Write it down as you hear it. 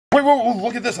Wait, whoa,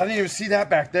 look at this. I didn't even see that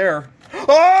back there.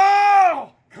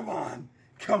 Oh! Come on.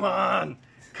 Come on.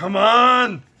 Come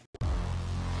on.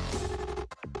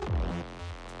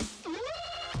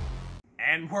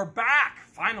 And we're back,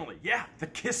 finally. Yeah, the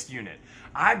Kiss unit.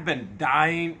 I've been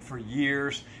dying for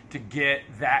years to get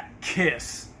that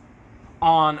Kiss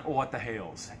on What the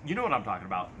Hales. You know what I'm talking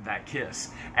about, that Kiss.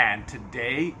 And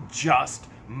today just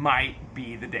might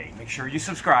be the day. Make sure you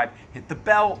subscribe, hit the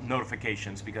bell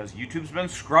notifications, because YouTube's been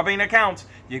scrubbing accounts.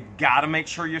 You gotta make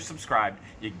sure you're subscribed.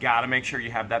 You gotta make sure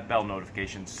you have that bell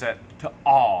notification set to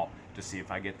all to see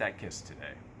if I get that Kiss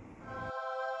today.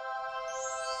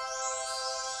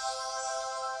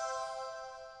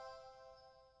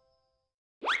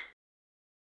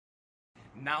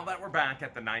 Now that we're back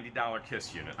at the $90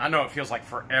 Kiss unit, I know it feels like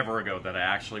forever ago that I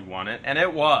actually won it, and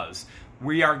it was.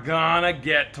 We are gonna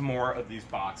get to more of these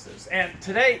boxes. And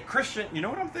today, Christian, you know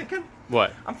what I'm thinking?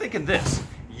 What? I'm thinking this,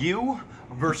 you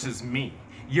versus me.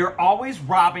 You're always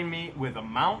robbing me with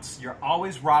amounts, you're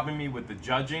always robbing me with the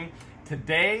judging.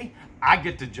 Today, I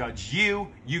get to judge you,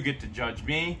 you get to judge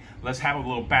me. Let's have a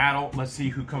little battle, let's see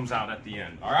who comes out at the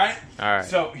end, all right? All right.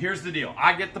 So here's the deal,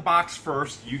 I get the box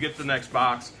first, you get the next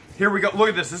box. Here we go. Look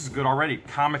at this. This is good already.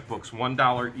 Comic books,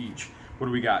 $1 each. What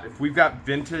do we got? If we've got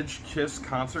vintage Kiss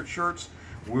concert shirts,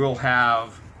 we'll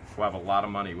have a lot of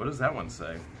money. What does that one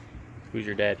say? Who's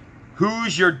your dad?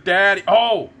 Who's your daddy?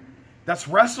 Oh, that's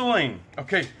wrestling.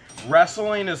 Okay,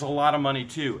 wrestling is a lot of money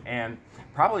too. And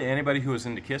probably anybody who was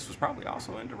into Kiss was probably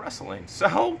also into wrestling.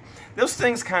 So those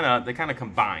things kind of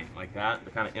combine like that.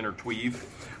 They kind of interweave.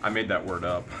 I made that word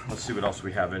up. Let's see what else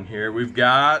we have in here. We've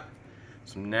got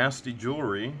some nasty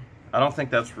jewelry. I don't think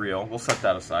that's real. We'll set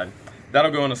that aside.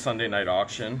 That'll go in a Sunday night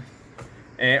auction.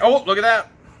 And oh, look at that.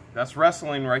 That's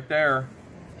wrestling right there.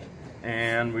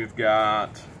 And we've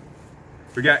got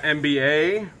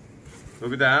NBA.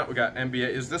 Look at that. We got NBA.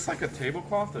 Is this like a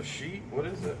tablecloth, a sheet? What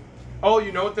is it? Oh,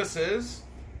 you know what this is?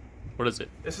 What is it?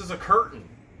 This is a curtain.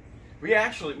 We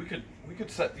could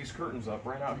set these curtains up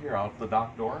right out here out the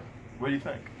dock door. What do you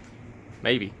think?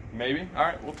 Maybe. Maybe? All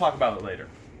right, we'll talk about it later.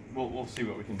 We'll see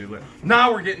what we can do later.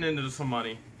 Now we're getting into some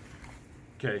money.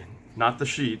 Okay, not the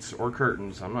sheets or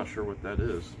curtains. I'm not sure what that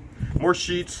is. More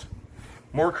sheets,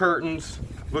 more curtains.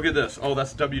 Look at this. Oh,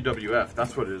 that's WWF.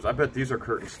 That's what it is. I bet these are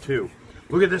curtains too.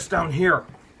 Look at this down here.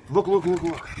 Look, look, look,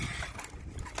 look.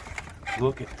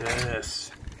 Look at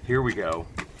this. Here we go.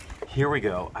 Here we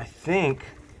go. I think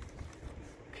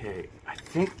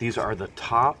these are the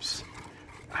Topps.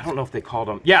 I don't know if they called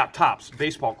them. Yeah, Topps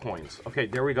baseball coins. Okay,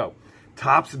 there we go.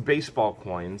 Topps baseball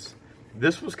coins.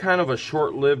 This was kind of a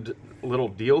short-lived little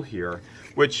deal here,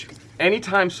 which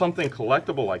anytime something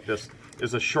collectible like this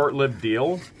is a short-lived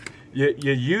deal, you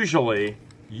usually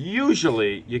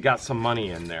you got some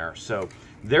money in there. So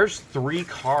there's 3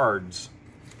 cards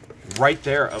right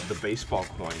there of the baseball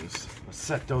coins. Let's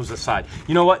set those aside.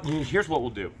 You know what? Here's what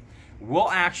we'll do. We'll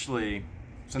actually,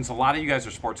 since a lot of you guys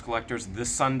are sports collectors,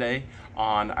 this Sunday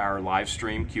on our live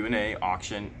stream Q&A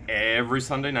auction, every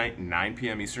Sunday night, 9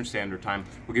 p.m. Eastern Standard Time,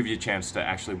 we'll give you a chance to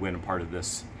actually win a part of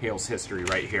this Hale's history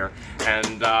right here.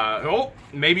 And, oh,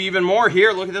 maybe even more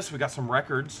here. Look at this. We got some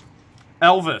records.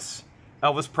 Elvis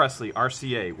Presley,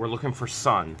 RCA. We're looking for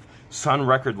Sun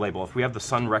record label. If we have the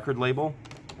Sun record label,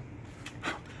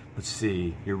 let's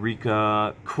see.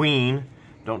 Eureka, Queen,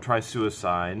 Don't Try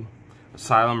Suicide,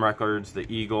 Asylum Records, the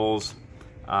Eagles.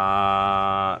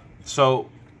 So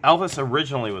Elvis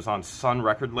originally was on Sun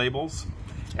record labels,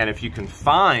 and if you can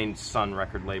find Sun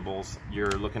record labels, you're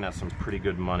looking at some pretty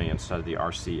good money instead of the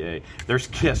RCA. There's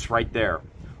Kiss right there,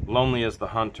 Lonely as the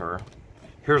Hunter.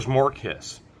 Here's more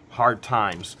Kiss, Hard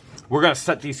Times. We're gonna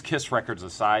set these Kiss records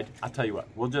aside. I'll tell you what,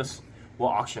 we'll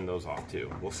auction those off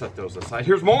too. We'll set those aside.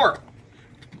 Here's more.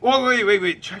 Oh,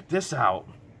 wait, check this out.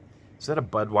 Is that a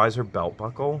Budweiser belt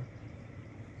buckle?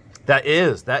 That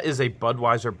is a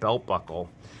Budweiser belt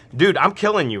buckle. Dude, I'm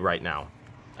killing you right now.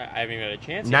 I haven't even had a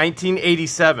chance yet.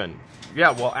 1987.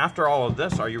 Yeah, well, after all of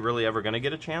this, are you really ever going to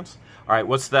get a chance? All right,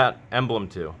 what's that emblem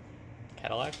to?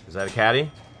 Cadillac? Is that a caddy?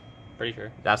 Pretty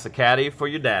sure. That's the caddy for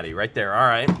your daddy right there. All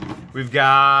right. We've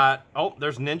got, oh,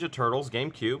 there's Ninja Turtles,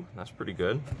 GameCube. That's pretty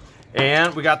good.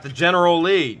 And we got the General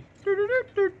Lee.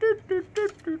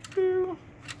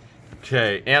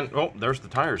 Okay, and oh, there's the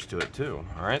tires to it too.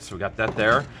 All right, so we got that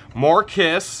there. More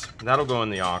Kiss. That'll go in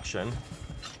the auction.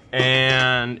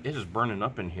 And it is burning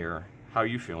up in here. How are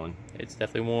you feeling? It's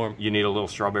definitely warm. You need a little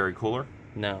strawberry cooler?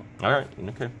 No. All right,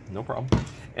 okay, no problem.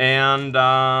 And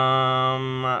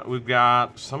we've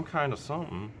got some kind of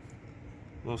something.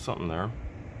 A little something there.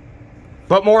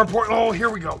 But more important, oh, here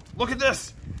we go. Look at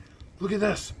this. Look at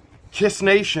this. Kiss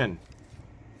Nation.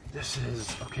 This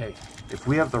is, okay, if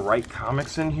we have the right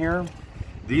comics in here,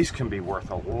 these can be worth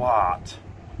a lot.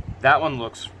 That one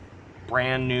looks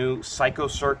brand new. Psycho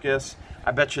Circus.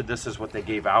 I bet you this is what they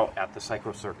gave out at the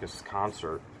Psycho Circus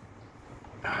concert.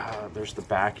 There's the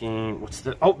backing. What's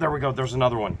the, oh, there we go. There's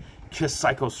another one. Kiss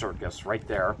Psycho Circus right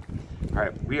there. All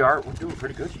right, we're doing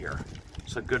pretty good here.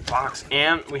 It's a good box,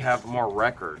 and we have more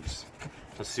records.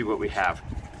 Let's see what we have.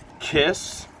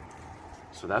 Kiss.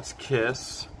 So that's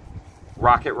Kiss.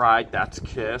 Rocket Ride, that's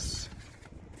Kiss.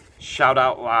 Shout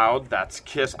Out Loud, that's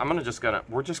Kiss.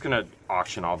 We're just gonna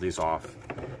auction all these off.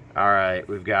 All right,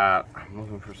 we've got, I'm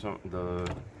looking for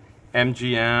the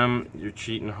MGM, Your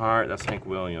Cheating Heart, that's Hank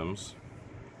Williams.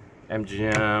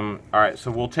 MGM, all right, so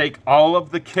we'll take all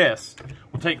of the Kiss.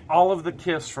 We'll take all of the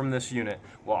Kiss from this unit.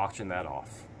 We'll auction that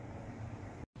off.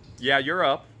 Yeah, you're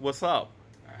up. What's up?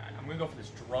 All right, I'm gonna go for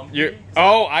this drum.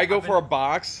 Oh, I go for a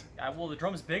box? Well, the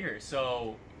drum's bigger,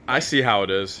 so... I see how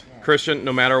it is. Yeah. Christian,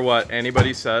 no matter what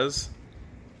anybody says,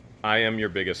 I am your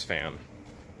biggest fan.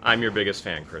 I'm your biggest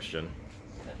fan, Christian.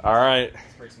 All right.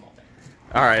 It's a very small fan.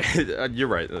 All right. You're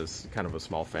right. It's kind of a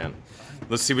small fan.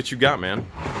 Let's see what you got, man.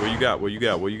 What you got? What you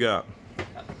got? What you got?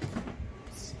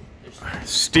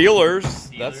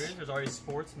 Steelers. There's already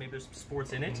sports. Maybe there's some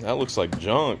sports in it. That looks like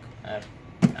junk. Nah,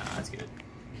 that's good.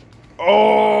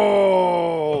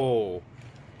 Oh.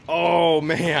 Oh,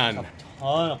 man. A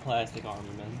ton of plastic armor,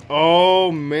 man.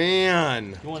 Oh,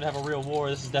 man. If you want to have a real war,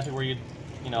 this is definitely where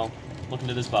you know, look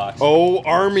into this box. Oh,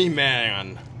 Army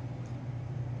Man.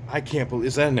 I can't believe...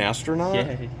 Is that an astronaut?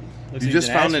 Yeah. You just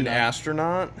found an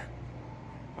astronaut?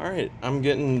 All right. I'm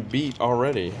getting beat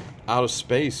already. Out of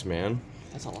space, man.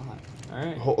 That's a lot. All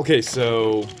right. Okay,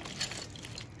 so...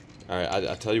 All right,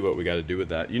 I'll tell you what we got to do with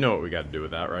that. You know what we got to do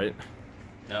with that, right?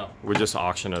 No. We just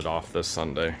auction it off this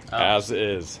Sunday. Oh. As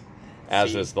is.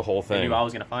 As is the whole thing. I knew I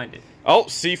was going to find it. Oh,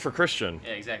 C for Christian.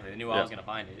 Yeah, exactly. I knew I was going to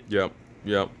find it. Yep.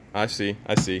 Yep. I see.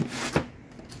 I see.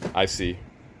 I see.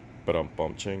 But I'm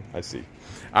bumching. I see.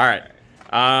 All right.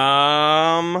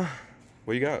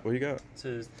 What you got? What you got? It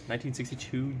says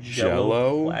 1962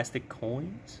 Jello? plastic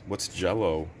coins. What's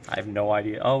Jello? I have no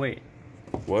idea. Oh, wait.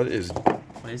 What is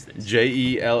this?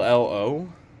 Jello?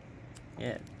 Yeah.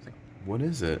 It's like, what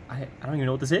is it? I don't even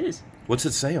know what this is. What's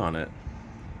it say on it?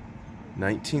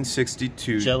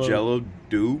 1962 Jello. Jello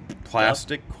dupe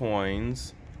plastic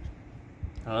coins.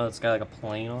 I don't know. It's got like a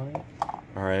plane on it.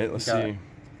 All right, let's see.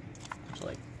 There's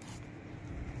like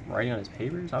writing on his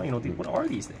papers. I don't even know what are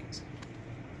these things.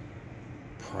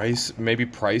 Price, maybe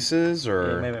prices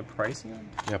or maybe a pricing on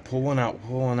it? Yeah, pull one out.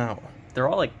 Pull one out. They're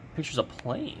all like pictures of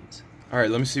planes. All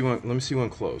right, let me see one. Let me see one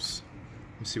close.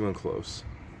 Let me see one close.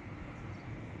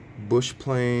 Bush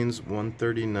planes,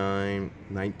 139,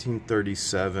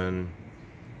 1937.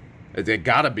 They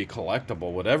gotta be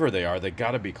collectible. Whatever they are, they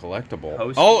gotta be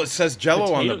collectible. Oh, it says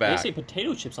Jello on the back. They say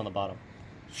potato chips on the bottom.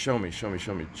 Show me, show me,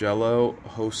 show me. Jello,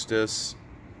 Hostess.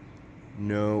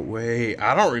 No way.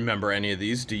 I don't remember any of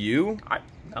these. Do you?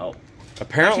 No.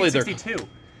 Apparently they're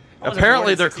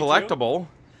collectible.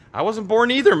 I wasn't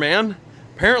born either, man.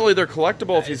 Apparently they're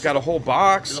collectible if he's got a whole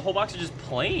box. There's a whole box of just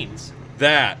planes.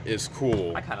 That is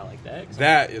cool. I kind of like that.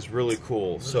 That is really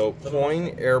cool. So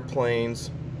coin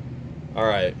airplanes. All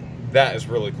right. That is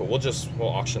really cool. We'll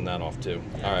auction that off too.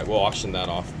 Yeah. All right, we'll auction that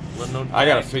off. I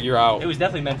gotta figure out. It was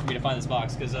definitely meant for me to find this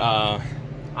box because I'm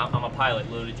a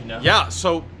pilot. Lou, did you know? Yeah.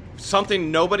 So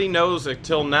something nobody knows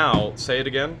until now. Say it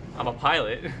again. I'm a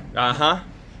pilot.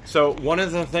 So one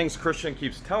of the things Christian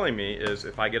keeps telling me is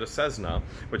if I get a Cessna,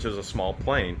 which is a small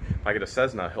plane, if I get a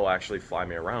Cessna, he'll actually fly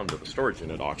me around to the storage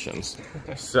unit auctions.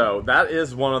 So that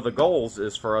is one of the goals,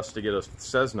 is for us to get a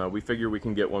Cessna. We figure we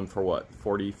can get one for what,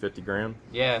 40, 50 grand?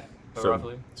 Yeah,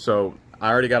 roughly. So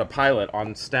I already got a pilot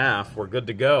on staff. We're good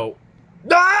to go.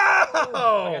 No!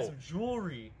 I got some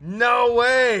jewelry. No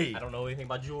way! I don't know anything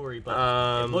about jewelry,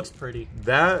 but it looks pretty.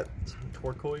 That...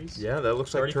 turquoise. Yeah, that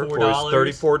looks like turquoise.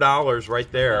 $34. $34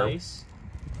 right there. Nice.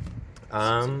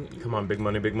 Come on, big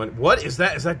money, big money. What is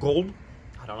that? Is that gold?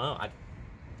 I don't know.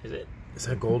 Is it? Is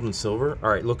that gold and silver? All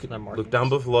right, look down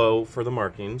below for the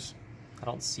markings. I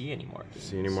don't see any markings.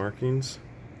 See any markings?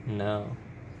 No.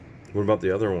 What about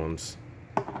the other ones?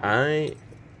 I'm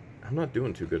not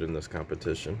doing too good in this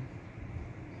competition.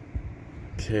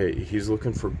 Okay, he's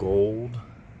looking for gold.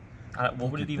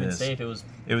 What would it even say if it was?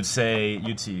 It would say,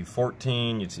 you'd see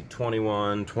 14, you'd see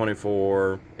 21,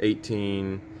 24,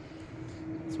 18.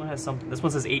 This one has something. This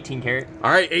one says 18 karat.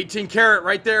 All right, 18 karat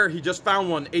right there. He just found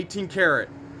one, 18 karat.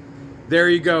 There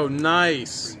you go,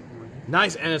 nice.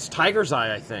 Nice, and it's tiger's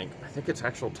eye, I think. I think it's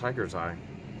actual tiger's eye.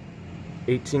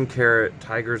 18 karat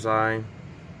tiger's eye.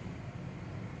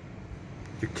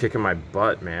 You're kicking my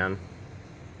butt, man.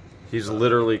 He's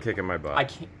literally kicking my butt.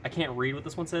 I can't read what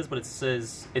this one says, but it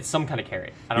says it's some kind of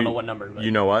carrot. I don't know what number. But...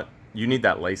 You know what? You need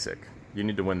that LASIK. You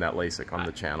need to win that LASIK on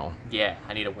the channel. Yeah,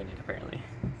 I need to win it apparently.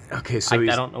 Okay, so I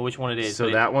don't know which one it is.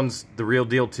 So that one's the real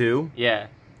deal too? Yeah.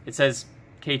 It says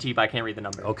KT, but I can't read the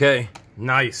number. Okay,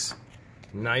 nice.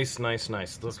 Nice.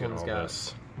 Look at all got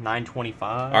this.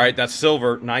 925. All right, that's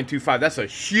silver. 925. That's a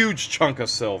huge chunk of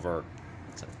silver.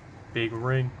 It's a big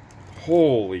ring.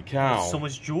 Holy cow. There's so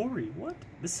much jewelry. What?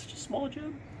 This is such a small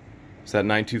gem? Is that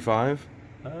 925?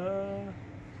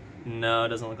 No, it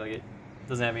doesn't look like it.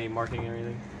 Doesn't have any marking or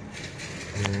anything.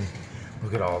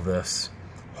 Look at all this.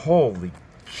 Holy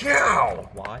cow.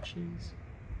 Watches.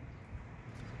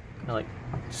 Kind of like...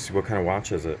 See, what kind of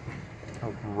watch is it?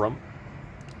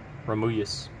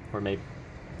 Ramuyus, or maybe.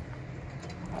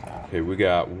 Okay, we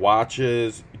got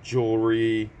watches,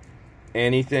 jewelry,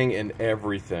 anything and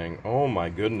everything. Oh my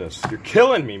goodness. You're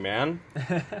killing me, man.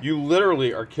 You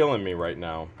literally are killing me right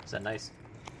now. Is that nice?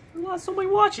 So many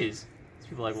watches. These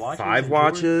people like watches. 5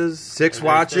 watches, 6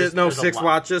 watches. No, 6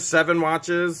 watches, 7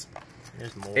 watches.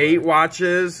 There's more. 8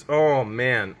 watches. Oh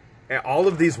man. And all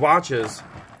of these watches,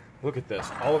 look at this.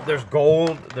 There's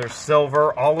gold, there's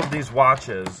silver, all of these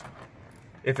watches.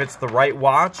 If it's the right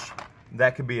watch,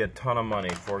 that could be a ton of money.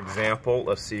 For example,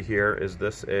 let's see here. Is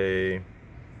this a...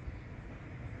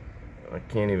 I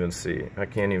can't even see.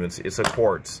 It's a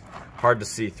quartz. Hard to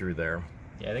see through there.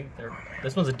 Yeah, I think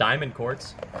this one's a diamond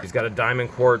quartz. He's got a diamond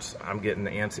quartz. I'm getting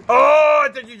the antsy. Oh,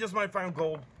 I think you just might find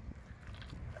gold.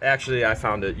 Actually, I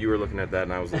found it. You were looking at that,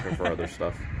 and I was looking for other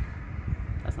stuff.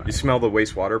 That's nice. You smell the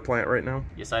wastewater plant right now?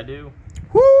 Yes, I do.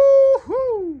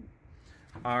 Woo-hoo!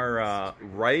 Our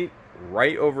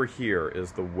right over here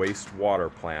is the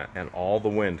wastewater plant, and all the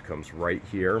wind comes right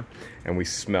here, and we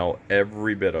smell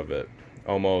every bit of it,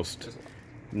 almost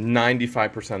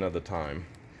 95% of the time.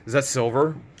 Is that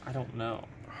silver? I don't know.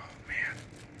 Oh man,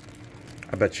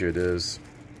 I bet you it is.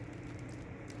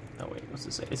 Oh wait, what's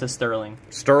it say? It says sterling.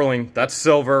 Sterling, that's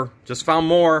silver. Just found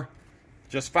more.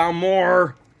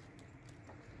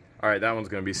 All right, that one's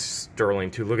gonna be sterling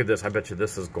too. Look at this. I bet you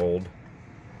this is gold.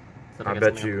 I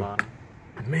bet you.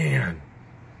 Man.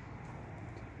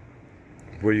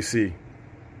 What do you see?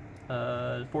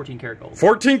 14 karat gold.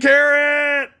 14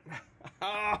 karat!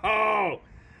 Oh,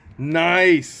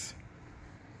 nice.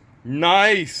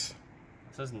 Nice.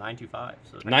 It says 925.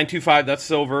 So 925, that's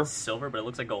silver. Silver, but it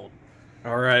looks like gold.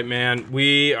 All right, man.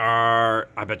 We are...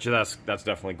 I bet you that's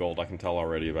definitely gold. I can tell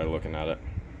already by looking at it.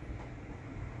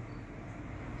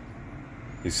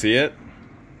 You see it?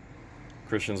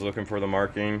 Christian's looking for the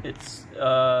marking. It's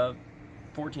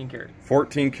 14 karat.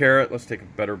 14 karat. Let's take a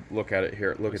better look at it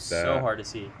here. Look at that. So hard to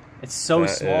see. It's so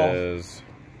small. That is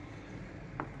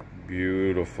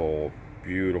beautiful,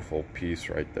 beautiful piece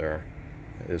right there.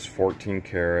 It is 14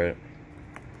 karat.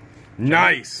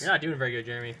 Nice. You're not doing very good,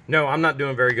 Jeremy. No, I'm not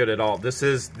doing very good at all. This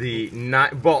is the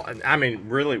well, I mean,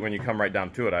 really, when you come right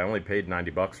down to it, I only paid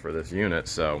 $90 for this unit,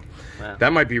 so wow.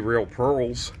 That might be real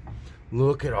pearls.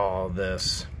 Look at all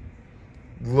this.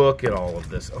 Look at all of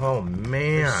this. Oh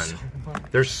man,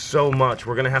 there's so much.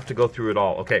 We're gonna have to go through it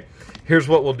all. Okay, here's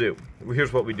what we'll do.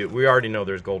 Here's what we do. We already know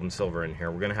there's gold and silver in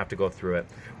here. We're gonna have to go through it.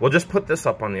 We'll just put this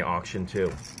up on the auction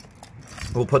too.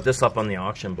 We'll put this up on the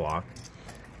auction block.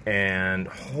 And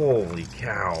holy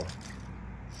cow.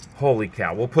 Holy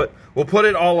cow. We'll put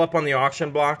it all up on the auction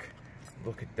block.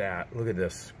 Look at that. Look at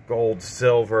this. Gold,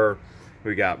 silver.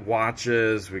 We got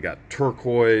watches. We got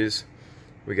turquoise.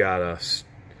 We got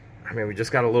I mean, we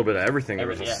just got a little bit of everything. There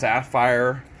was a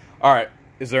sapphire. All right.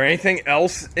 Is there anything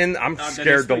else in? I'm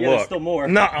scared to look. There's still more.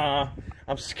 Nuh-uh.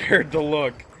 I'm scared to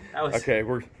look. Okay,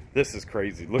 this is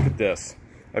crazy. Look at this.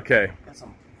 Okay.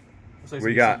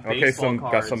 We got got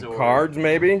some cards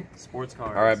maybe. Sports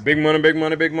cards. All right, big money, big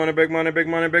money, big money, big money, big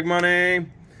money, big money.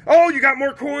 Oh, you got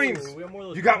more coins.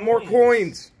 Ooh, you got more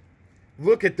coins.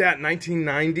 Look at that,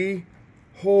 1990.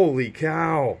 Holy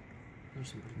cow.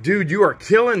 Dude, you are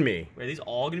killing me. Wait, are these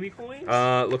all going to be coins?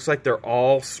 Looks like they're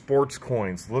all sports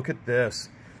coins. Look at this.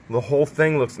 The whole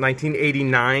thing looks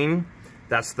 1989.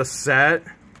 That's the set.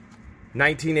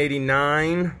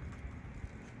 1989.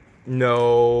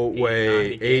 No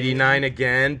way. 89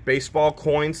 again. Baseball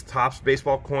coins. Topps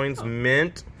baseball coins.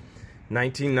 Mint.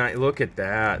 1990. Look at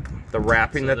that. The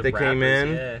wrapping that they came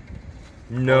in. Yeah.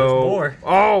 No. Oh, more.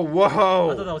 Oh, whoa.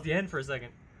 I thought that was the end for a second.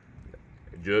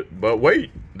 But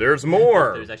wait, there's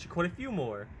more. There's actually quite a few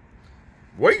more.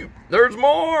 Wait, there's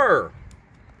more.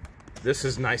 This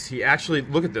is nice. He actually,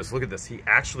 look at this, look at this. He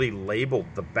actually labeled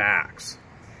the backs.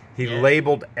 He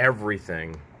labeled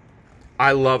everything.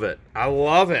 I love it. I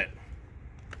love it.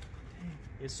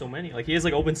 He has so many. Like, he has,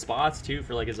 like, open spots, too,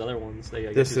 for, like, his other ones.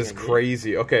 This is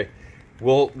crazy. Okay.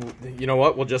 Well, you know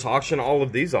what? We'll just auction all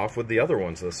of these off with the other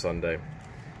ones this Sunday.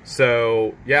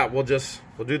 So, yeah, we'll do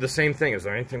the same thing. Is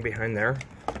there anything behind there?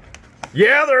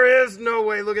 Yeah, there is. No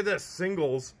way. Look at this.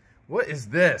 Singles. What is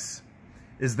this?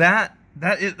 Is that's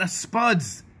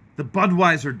Spuds, the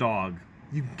Budweiser dog.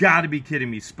 You gotta be kidding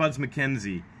me. Spuds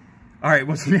McKenzie. All right,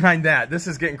 what's behind that? This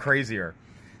is getting crazier.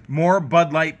 More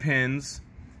Bud Light pins.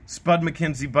 Spud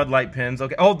McKenzie Bud Light pins.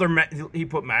 Okay. Oh, he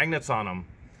put magnets on them.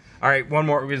 All right, one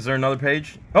more. Is there another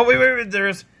page? Oh, wait.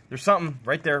 There's something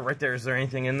right there. Right there. Is there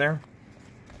anything in there?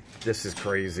 This is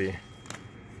crazy.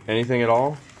 Anything at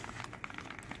all?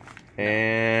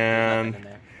 And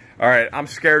all right, I'm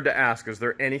scared to ask. Is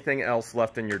there anything else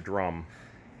left in your drum?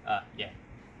 Yeah.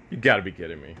 You gotta be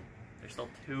kidding me. There's still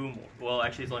 2 more. Well,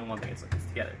 actually, it's only one thing. It's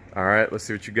together. All right, let's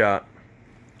see what you got.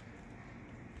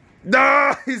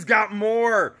 Ah, he's got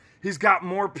more. He's got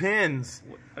more pins.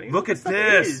 Look at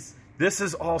this. This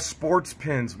is all sports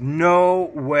pins.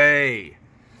 No way.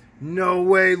 No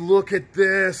way. Look at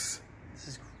this. This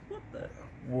is what the?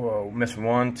 Whoa, missed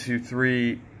 1, 2,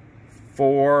 3,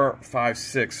 4, 5,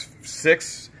 6.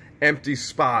 6 empty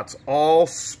spots. All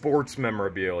sports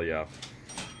memorabilia.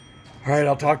 All right,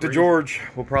 I'll talk to George.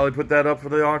 We'll probably put that up for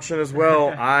the auction as well.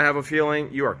 I have a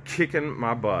feeling you are kicking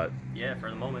my butt. Yeah, for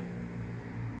the moment.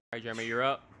 All right, Jeremy, you're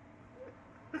up.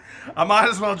 I might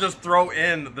as well just throw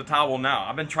in the towel now.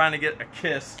 I've been trying to get a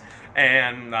kiss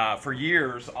and for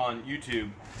years on YouTube.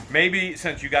 Maybe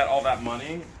since you got all that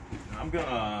money, I'm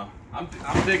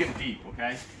digging deep,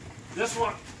 okay? This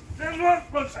one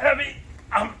looks heavy.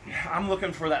 I'm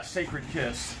looking for that sacred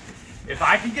kiss. If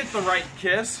I can get the right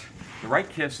kiss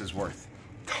is worth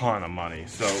a ton of money.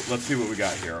 So let's see what we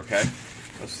got here, okay?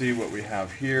 Let's see what we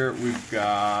have here. We've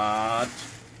got,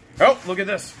 oh, look at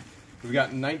this. We've got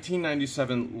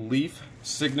 1997 Leaf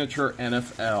Signature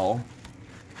NFL.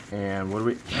 And what do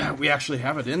we, yeah, we actually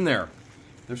have it in there.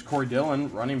 There's Corey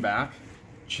Dillon, running back.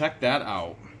 Check that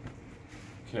out.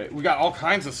 Okay, we got all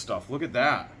kinds of stuff. Look at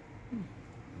that.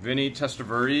 Vinny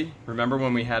Testaverde. Remember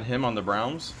when we had him on the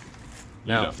Browns?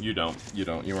 No. You don't.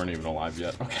 You weren't even alive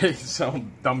yet. Okay, so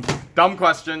dumb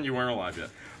question. You weren't alive yet.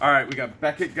 All right, we got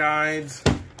Beckett guides,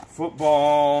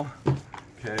 football.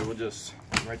 Okay, we'll just,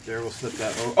 right there, we'll slip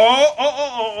that over.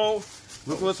 Oh!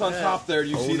 Look what's on top there. Do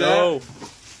you see that?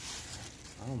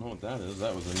 I don't know what that is.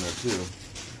 That was in there too.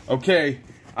 Okay,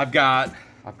 I've got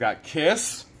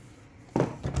Kiss.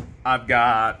 I've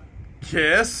got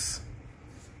Kiss.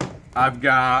 I've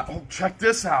got, oh, check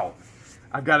this out.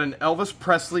 I've got an Elvis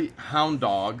Presley Hound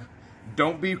Dog.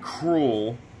 Don't Be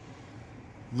Cruel.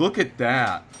 Look at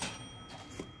that.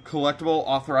 Collectible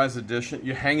authorized edition.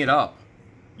 You hang it up.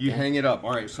 You hang it up.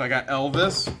 All right, so I got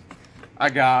Elvis. I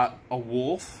got a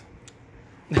wolf.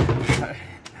 You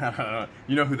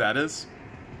know who that is?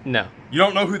 No. You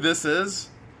don't know who this is?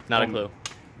 Not a clue.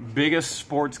 Biggest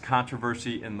sports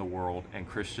controversy in the world, and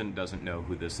Christian doesn't know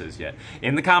who this is yet.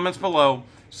 In the comments below,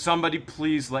 somebody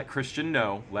please let Christian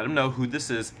know, let him know who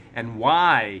this is and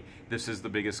why this is the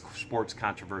biggest sports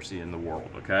controversy in the world,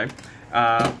 okay?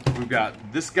 We've got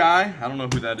this guy. I don't know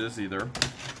who that is either.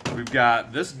 We've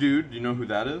got this dude. Do you know who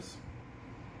that is?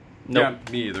 Nope.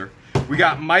 Yeah, me either. We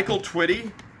got Michael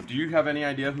Twitty. Do you have any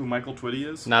idea who Michael Twitty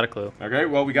is? Not a clue. Okay,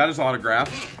 well, we got his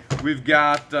autograph. We've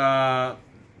got...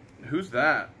 who's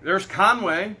that? There's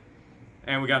Conway,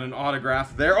 and we got an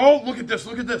autograph there. Oh, look at this,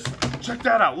 look at this. Check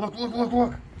that out.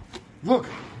 Look.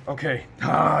 Okay,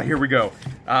 here we go.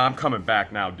 I'm coming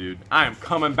back now, dude. I am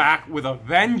coming back with a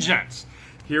vengeance.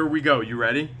 Here we go. You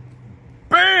ready?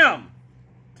 Bam!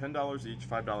 $10 each,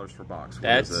 $5 per box.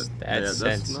 What is it? That's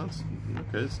sense.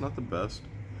 Okay, it's not the best.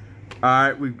 All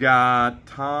right, we've got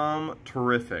Tom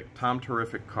Terrific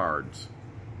cards.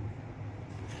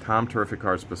 Tom Terrific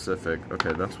Card Specific.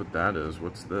 Okay, that's what that is.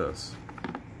 What's this?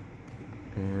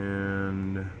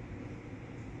 And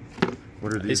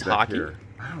what are these back hockey? here?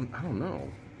 I don't know.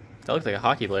 That looks like a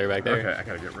hockey player back there. Okay, I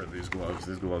gotta get rid of these gloves.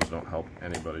 These gloves don't help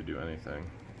anybody do anything.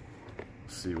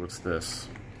 Let's see, what's this?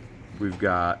 We've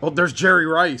got, oh, there's Jerry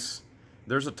Rice.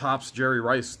 There's a Topps Jerry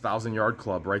Rice 1,000-yard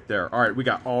club right there. All right, we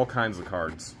got all kinds of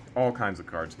cards. All kinds of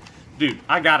cards. Dude,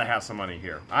 I gotta have some money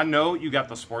here. I know you got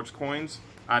the sports coins.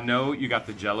 I know you got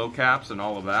the Jello caps and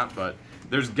all of that, but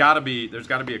there's gotta be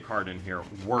a card in here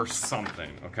worth something,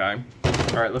 okay?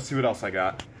 All right, let's see what else I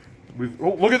got.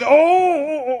 Look at the,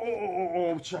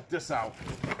 oh, check this out.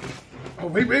 Oh,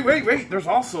 wait. There's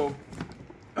also,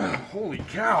 holy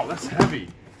cow, that's heavy.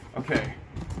 Okay,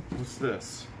 what's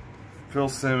this? Phil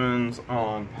Simmons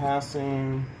on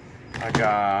passing. I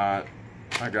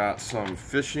got some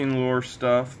fishing lure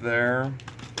stuff there.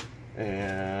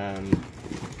 And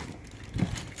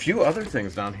few other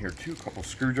things down here too. A couple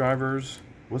screwdrivers.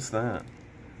 What's that?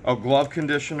 Oh, glove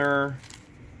conditioner.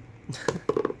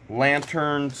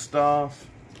 Lantern stuff.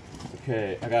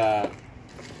 Okay, I got a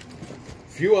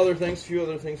few other things.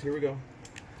 Here we go.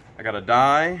 I got a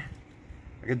die.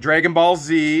 I got Dragon Ball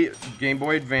Z, Game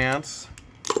Boy Advance,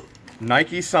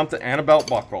 Nike something, and a belt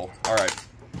buckle. All right.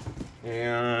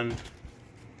 And,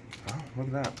 oh,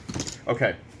 look at that.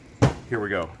 Okay, here we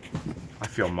go. I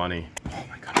feel money. Oh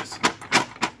my goodness.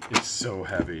 It's so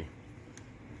heavy.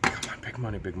 Come on, big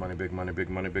money, big money, big money, big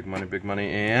money, big money, big money.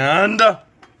 And,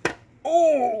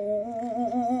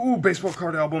 oh, baseball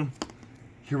card album.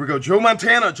 Here we go. Joe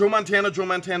Montana, John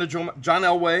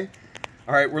Elway.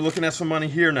 All right, we're looking at some money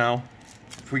here now.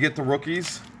 If we get the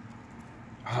rookies,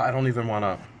 oh, I don't even want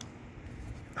to,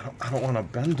 I don't want to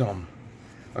bend them.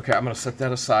 Okay, I'm going to set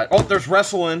that aside. Oh, there's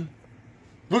wrestling.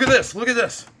 Look at this. Look at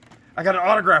this. I got an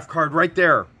autograph card right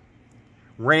there.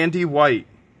 Randy White.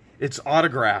 It's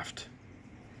autographed.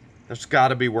 There's got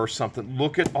to be worth something.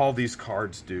 Look at all these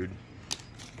cards, dude.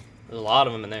 There's a lot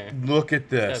of them in there. Look at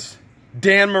this.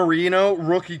 Dan Marino,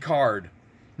 rookie card.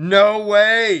 No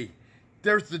way.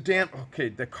 There's the Dan. Okay,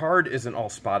 the card isn't all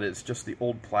spotted. It's just the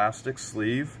old plastic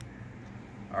sleeve.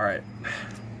 All right.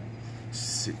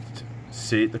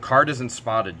 See, the card isn't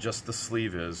spotted. Just the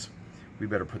sleeve is. We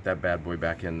better put that bad boy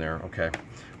back in there. Okay.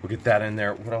 We'll get that in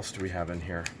there. What else do we have in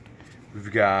here?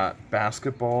 We've got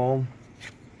basketball.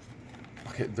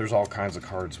 Okay, there's all kinds of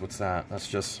cards. What's that? That's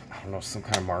just, I don't know, some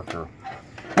kind of marker.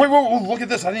 Wait, look at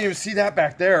this. I didn't even see that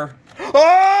back there.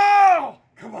 Oh!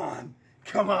 Come on.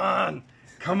 Come on.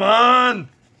 Come on.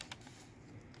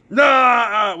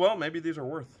 Nah. Well, maybe these are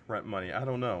worth rent money. I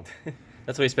don't know.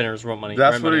 That's what he spent his real money.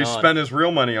 That's what he spent his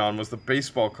real money on, was the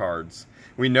baseball cards.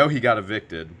 We know he got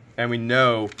evicted, and we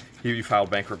know he filed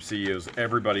bankruptcy. He owes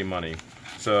everybody money.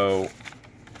 So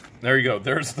there you go.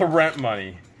 There's the rent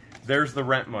money. There's the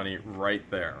rent money right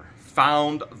there.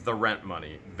 Found the rent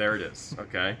money. There it is.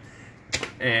 Okay.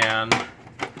 And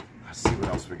let's see what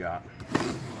else we got.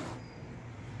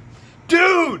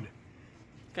 Dude!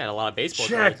 Got a lot of baseball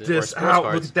cards. Check this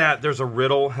out. Look at that. There's a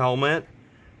Riddle helmet.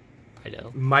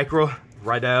 Riddle. Riddle.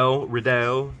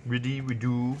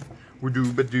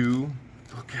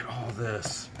 Look at all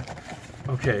this.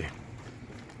 Okay.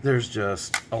 There's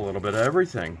just a little bit of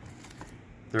everything.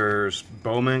 There's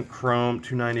Bowman Chrome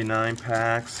 299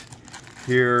 packs.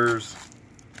 Here's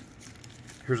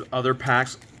other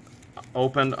packs.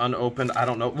 Opened, unopened, I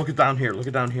don't know. Look at down here. Look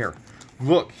at down here.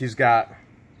 Look, he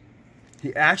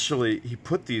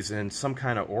put these in some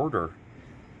kind of order.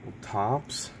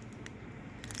 Tops.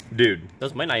 Dude.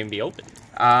 Those might not even be open.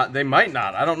 They might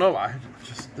not. I don't know.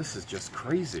 This is just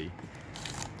crazy.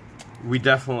 We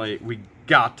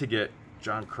got to get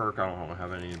John Kirk. I don't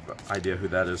have any idea who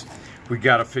that is. We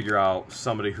got to figure out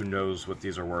somebody who knows what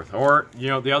these are worth. Or, you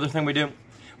know, the other thing we do,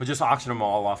 we just auction them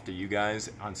all off to you guys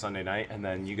on Sunday night, and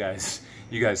then you guys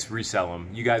resell them.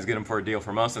 You guys get them for a deal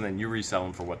from us, and then you resell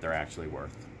them for what they're actually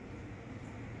worth.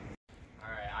 All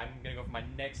right, I'm gonna go for my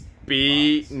next.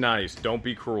 Be box. Nice. Don't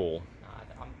be cruel.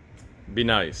 Be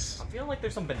nice. I'm feeling like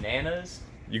there's some bananas.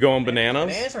 You going bananas?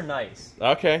 Bananas are nice.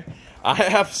 Okay. I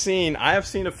have seen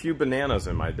a few bananas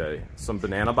in my day. Some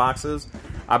banana boxes.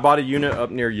 I bought a unit up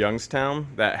near Youngstown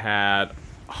that had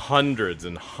hundreds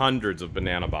and hundreds of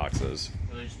banana boxes.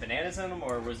 Were there just bananas in them,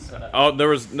 or was? Oh, there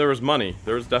was money.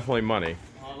 There was definitely money.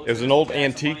 It was an old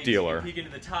antique dealer. Peek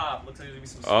into the top. Looks like there's gonna be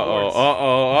some sports.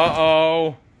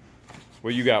 Uh-oh.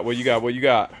 What you got?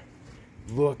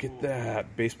 Look at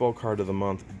that. Baseball card of the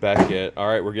month, Beckett. All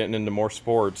right, we're getting into more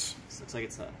sports. This looks like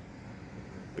it's a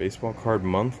baseball card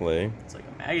monthly. It's like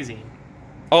a magazine.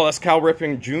 Oh, that's Cal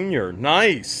Ripken Jr.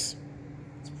 Nice.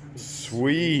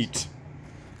 Sweet.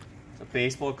 It's a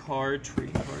baseball card, tree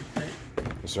card thing.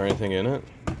 Is there anything in it?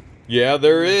 Yeah,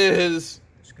 there is.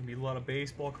 There's going to be a lot of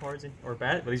baseball cards in, or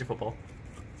bat, but these are football.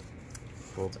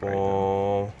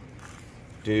 Football.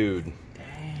 Dude.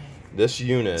 Dang. This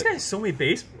unit. This guy has so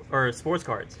many sports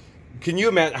cards. Can you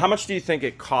imagine, how much do you think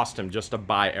it cost him just to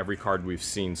buy every card we've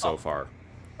seen so far?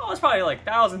 Oh, it's probably like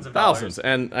thousands of dollars.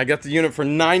 And I got the unit for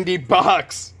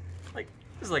 $90. Like,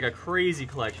 this is like a crazy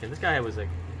collection. This guy was like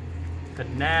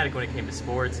fanatic when it came to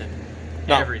sports and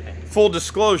everything. Full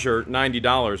disclosure,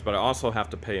 $90, but I also have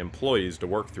to pay employees to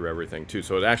work through everything too,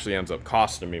 so it actually ends up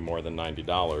costing me more than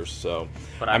 $90. So,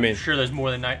 but I'm sure there's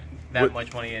more than that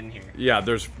much money in here. Yeah,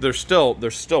 there's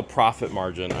still profit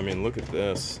margin. I mean, look at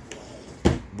this.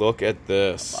 Look at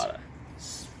this. A lot of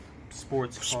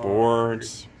sports cards.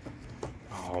 Sports.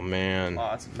 Oh man.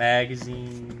 Lots of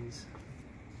magazines.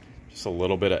 Just a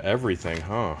little bit of everything,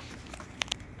 huh?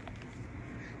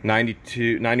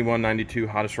 92, 91, 92,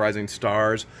 Hottest Rising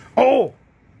Stars. Oh!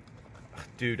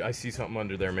 dude, I see something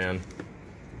under there, man.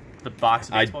 The box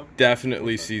of I baseball?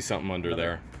 definitely see something under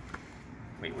there.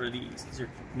 Wait, what are these? These are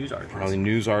news articles. Probably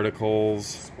news articles.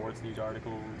 Sports news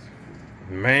articles.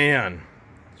 Man.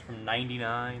 It's from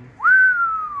 99.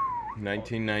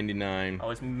 1999.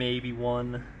 Oh, it's maybe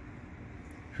one.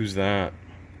 Who's that?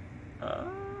 Uh,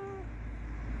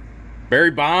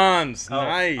 Barry Bonds. oh,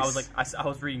 Nice. I was like, I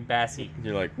was reading Bassey.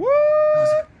 You're like, woo!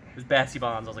 It was Bassey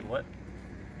Bonds. I was like, what?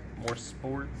 More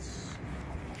sports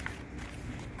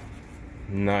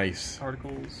Nice.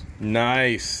 articles.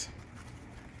 Nice.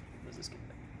 What does this get?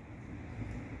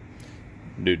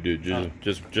 Dude,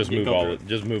 just Yeah, move go all for of,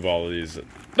 just move all of these.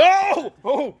 No!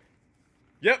 Oh!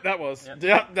 Yep, that was.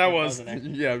 Yep, that was. in there.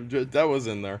 Yeah, that was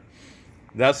in there.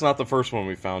 That's not the first one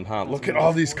we found, huh? Look at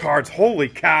all these cards. Holy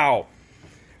cow.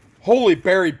 Holy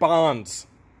Barry Bonds.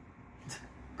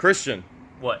 Christian.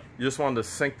 What? You just wanted to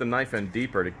sink the knife in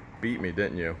deeper to beat me,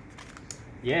 didn't you?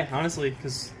 Yeah, honestly,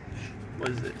 because what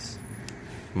is this?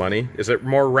 Money? Is it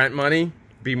more rent money?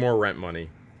 Be more rent money.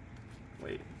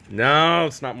 Wait. No,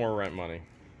 it's not more rent money.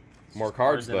 More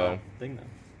cards, though. Thing,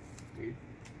 though. Weird.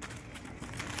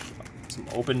 Some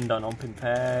opened, unopened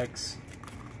packs.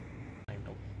 I don't even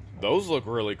know. Those look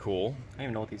really cool. I don't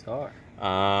even know what these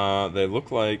are. They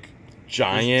look like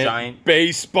giant giant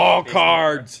baseball baseball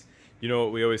cards. You know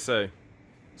what we always say?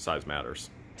 Size matters.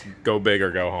 Go big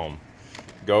or go home.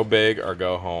 Go big or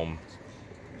go home.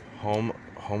 Home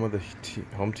of the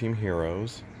home team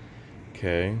heroes.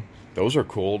 Okay, those are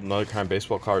cool. Another kind of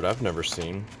baseball card I've never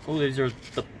seen. Oh, these are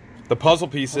The puzzle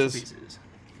pieces. puzzle pieces.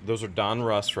 Those are Don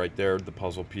Russ right there. The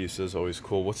puzzle pieces, always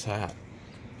cool. What's that?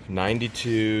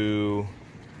 92.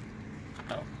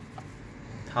 Oh.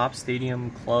 Top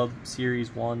Stadium Club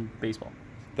Series 1 Baseball.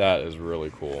 That is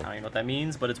really cool. I don't even know what that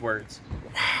means, but it's words.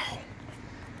 Wow.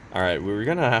 All right, we're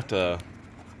gonna have to.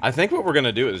 I think what we're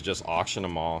gonna do is just auction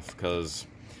them off because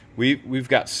we've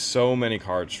got so many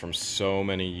cards from so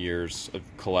many years of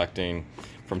collecting,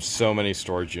 from so many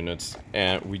storage units,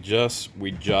 and we just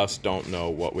don't know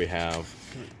what we have.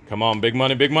 Come on, big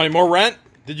money, more rent.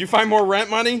 Did you find more rent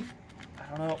money?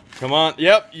 I don't know. Come on.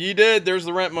 Yep, you did. There's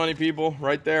the rent money, people,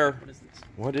 right there. What is this?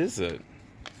 What is it?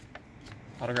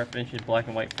 Autograph vintage black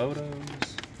and white photos.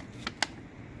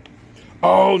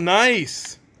 Oh,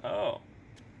 nice. Oh.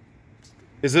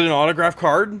 Is it an autograph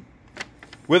card?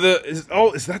 With a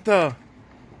is that the?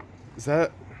 Is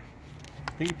that?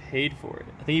 I think he paid for it.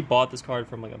 I think he bought this card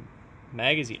from like a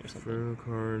magazine or something. Photo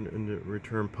card and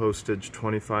return postage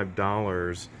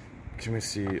 $25. Can we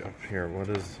see up here? What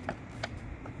is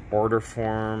order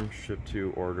form? Shipped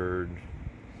to ordered.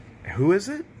 Who is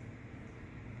it?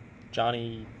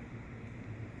 Johnny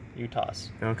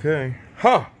Unitas. Okay.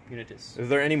 Huh. Unitas. Is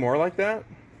there any more like that?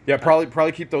 Yeah,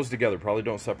 probably keep those together. Probably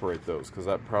don't separate those because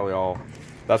that probably all.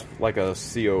 That's like a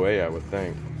COA, I would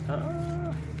think.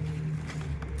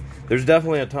 There's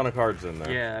definitely a ton of cards in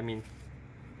there. Yeah, I mean,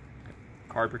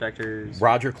 card protectors.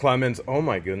 Roger Clemens. Oh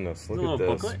my goodness, look Is it at a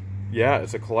little this. booklet? Yeah,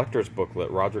 it's a collector's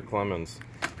booklet. Roger Clemens.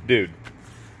 Dude.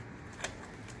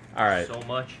 All right. So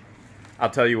much. I'll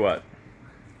tell you what.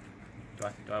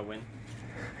 Do I win?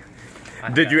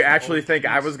 Did you actually think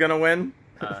I was going to win?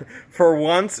 For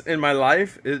once in my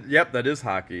life? Yep, that is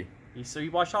hockey. So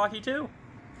you watched hockey too? You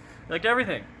liked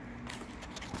everything.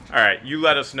 All right, you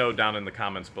let us know down in the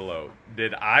comments below.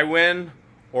 Did I win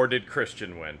or did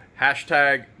Christian win?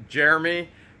 Hashtag Jeremy,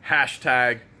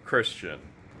 hashtag Christian.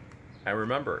 And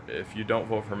remember, if you don't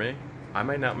vote for me, I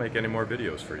might not make any more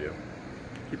videos for you.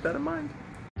 Keep that in mind.